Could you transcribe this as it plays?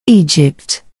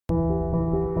Egypt.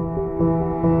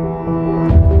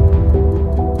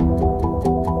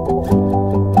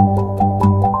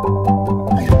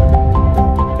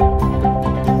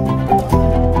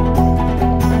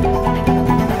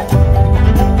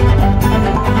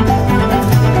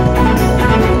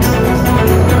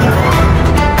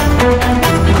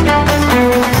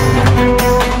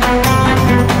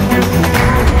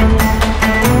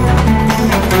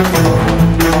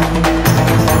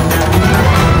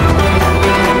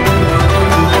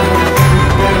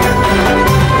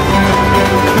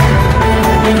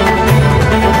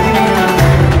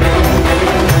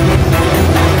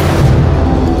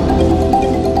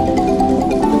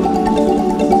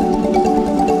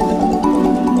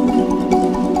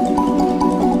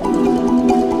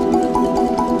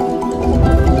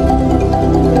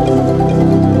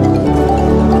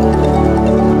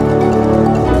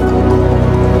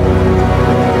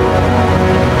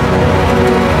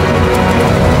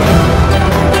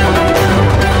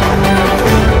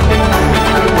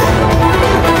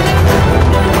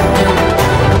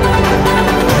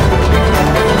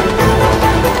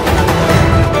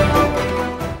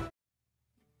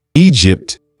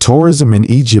 Egypt. Tourism in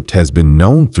Egypt has been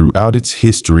known throughout its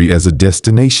history as a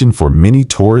destination for many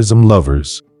tourism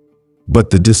lovers. But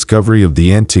the discovery of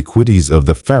the antiquities of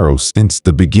the pharaohs since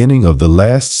the beginning of the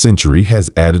last century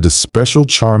has added a special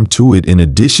charm to it in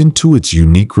addition to its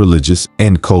unique religious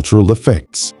and cultural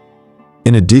effects.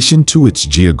 In addition to its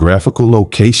geographical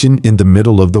location in the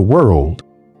middle of the world,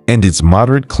 and its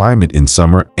moderate climate in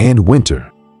summer and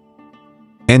winter,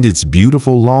 and its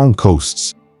beautiful long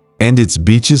coasts, and its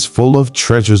beaches full of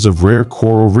treasures of rare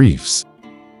coral reefs.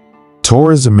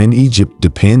 Tourism in Egypt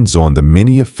depends on the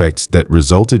many effects that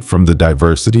resulted from the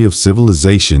diversity of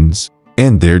civilizations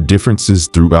and their differences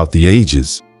throughout the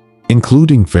ages,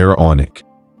 including pharaonic,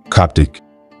 Coptic,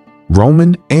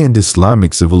 Roman, and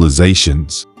Islamic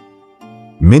civilizations.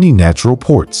 Many natural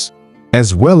ports,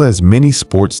 as well as many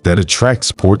sports that attract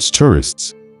sports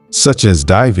tourists, such as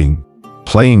diving,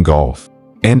 playing golf,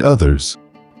 and others.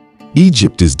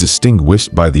 Egypt is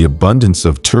distinguished by the abundance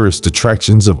of tourist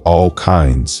attractions of all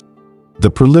kinds, the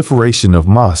proliferation of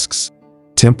mosques,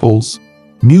 temples,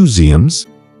 museums,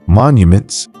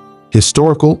 monuments,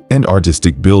 historical and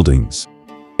artistic buildings,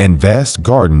 and vast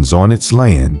gardens on its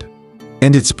land,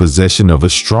 and its possession of a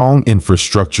strong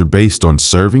infrastructure based on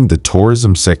serving the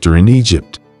tourism sector in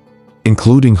Egypt,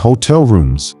 including hotel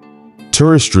rooms,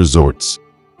 tourist resorts,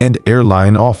 and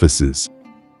airline offices.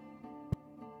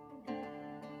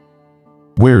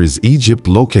 Where is Egypt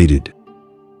located?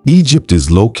 Egypt is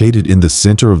located in the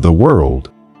center of the world,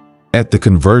 at the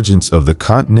convergence of the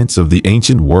continents of the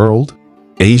ancient world,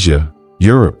 Asia,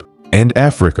 Europe, and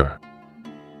Africa.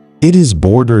 It is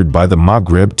bordered by the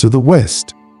Maghreb to the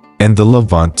west, and the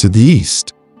Levant to the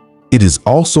east. It is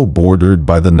also bordered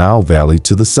by the Nile Valley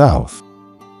to the south.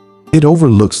 It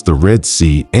overlooks the Red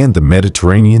Sea and the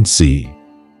Mediterranean Sea,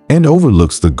 and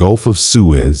overlooks the Gulf of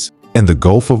Suez and the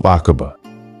Gulf of Aqaba.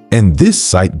 And this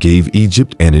site gave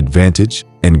Egypt an advantage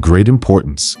and great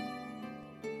importance.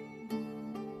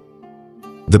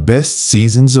 The best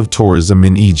seasons of tourism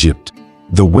in Egypt,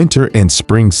 the winter and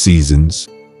spring seasons,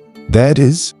 that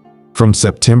is, from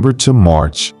September to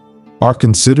March, are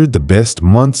considered the best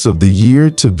months of the year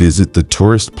to visit the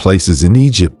tourist places in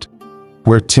Egypt,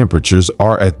 where temperatures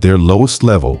are at their lowest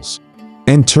levels,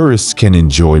 and tourists can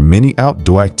enjoy many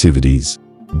outdoor activities.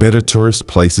 Better tourist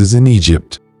places in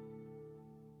Egypt.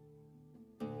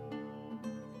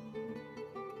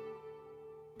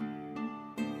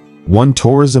 1.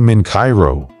 Tourism in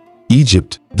Cairo,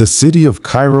 Egypt. The city of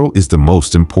Cairo is the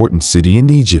most important city in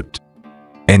Egypt,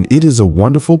 and it is a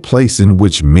wonderful place in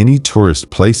which many tourist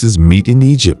places meet in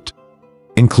Egypt,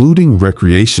 including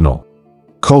recreational,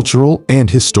 cultural, and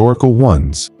historical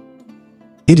ones.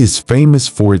 It is famous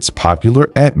for its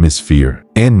popular atmosphere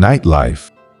and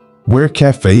nightlife, where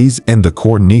cafes and the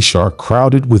Corniche are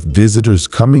crowded with visitors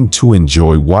coming to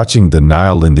enjoy watching the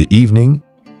Nile in the evening.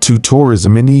 2.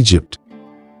 Tourism in Egypt.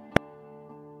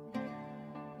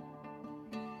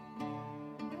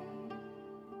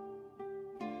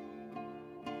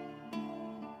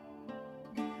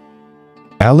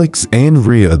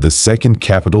 Alexandria, the second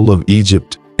capital of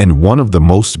Egypt and one of the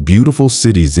most beautiful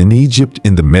cities in Egypt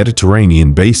in the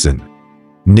Mediterranean basin,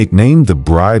 nicknamed the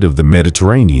Bride of the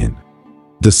Mediterranean.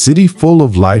 The city full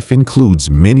of life includes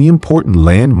many important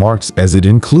landmarks as it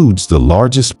includes the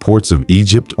largest ports of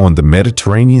Egypt on the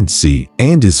Mediterranean Sea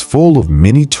and is full of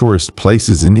many tourist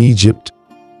places in Egypt.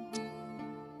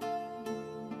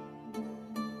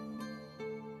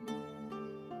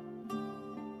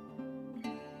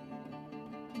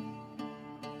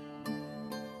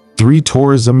 3.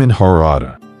 Tourism in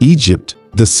Harada, Egypt.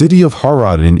 The city of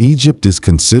Harada in Egypt is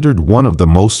considered one of the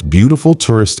most beautiful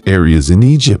tourist areas in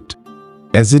Egypt,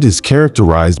 as it is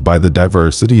characterized by the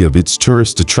diversity of its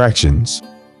tourist attractions,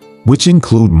 which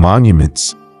include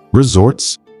monuments,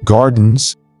 resorts,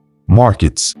 gardens,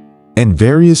 markets, and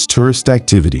various tourist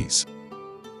activities.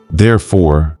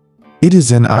 Therefore, it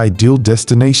is an ideal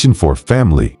destination for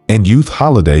family and youth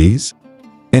holidays,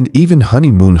 and even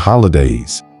honeymoon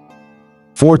holidays.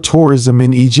 4. Tourism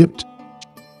in Egypt.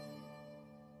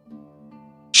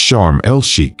 Sharm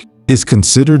el-Sheikh is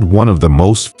considered one of the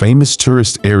most famous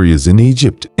tourist areas in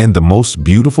Egypt and the most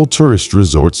beautiful tourist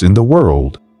resorts in the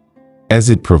world, as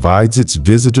it provides its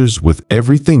visitors with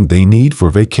everything they need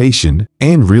for vacation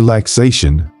and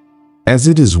relaxation, as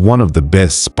it is one of the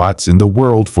best spots in the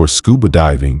world for scuba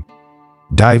diving,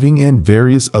 and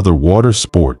various other water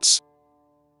sports.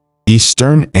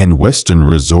 Eastern and Western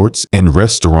resorts and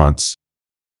restaurants.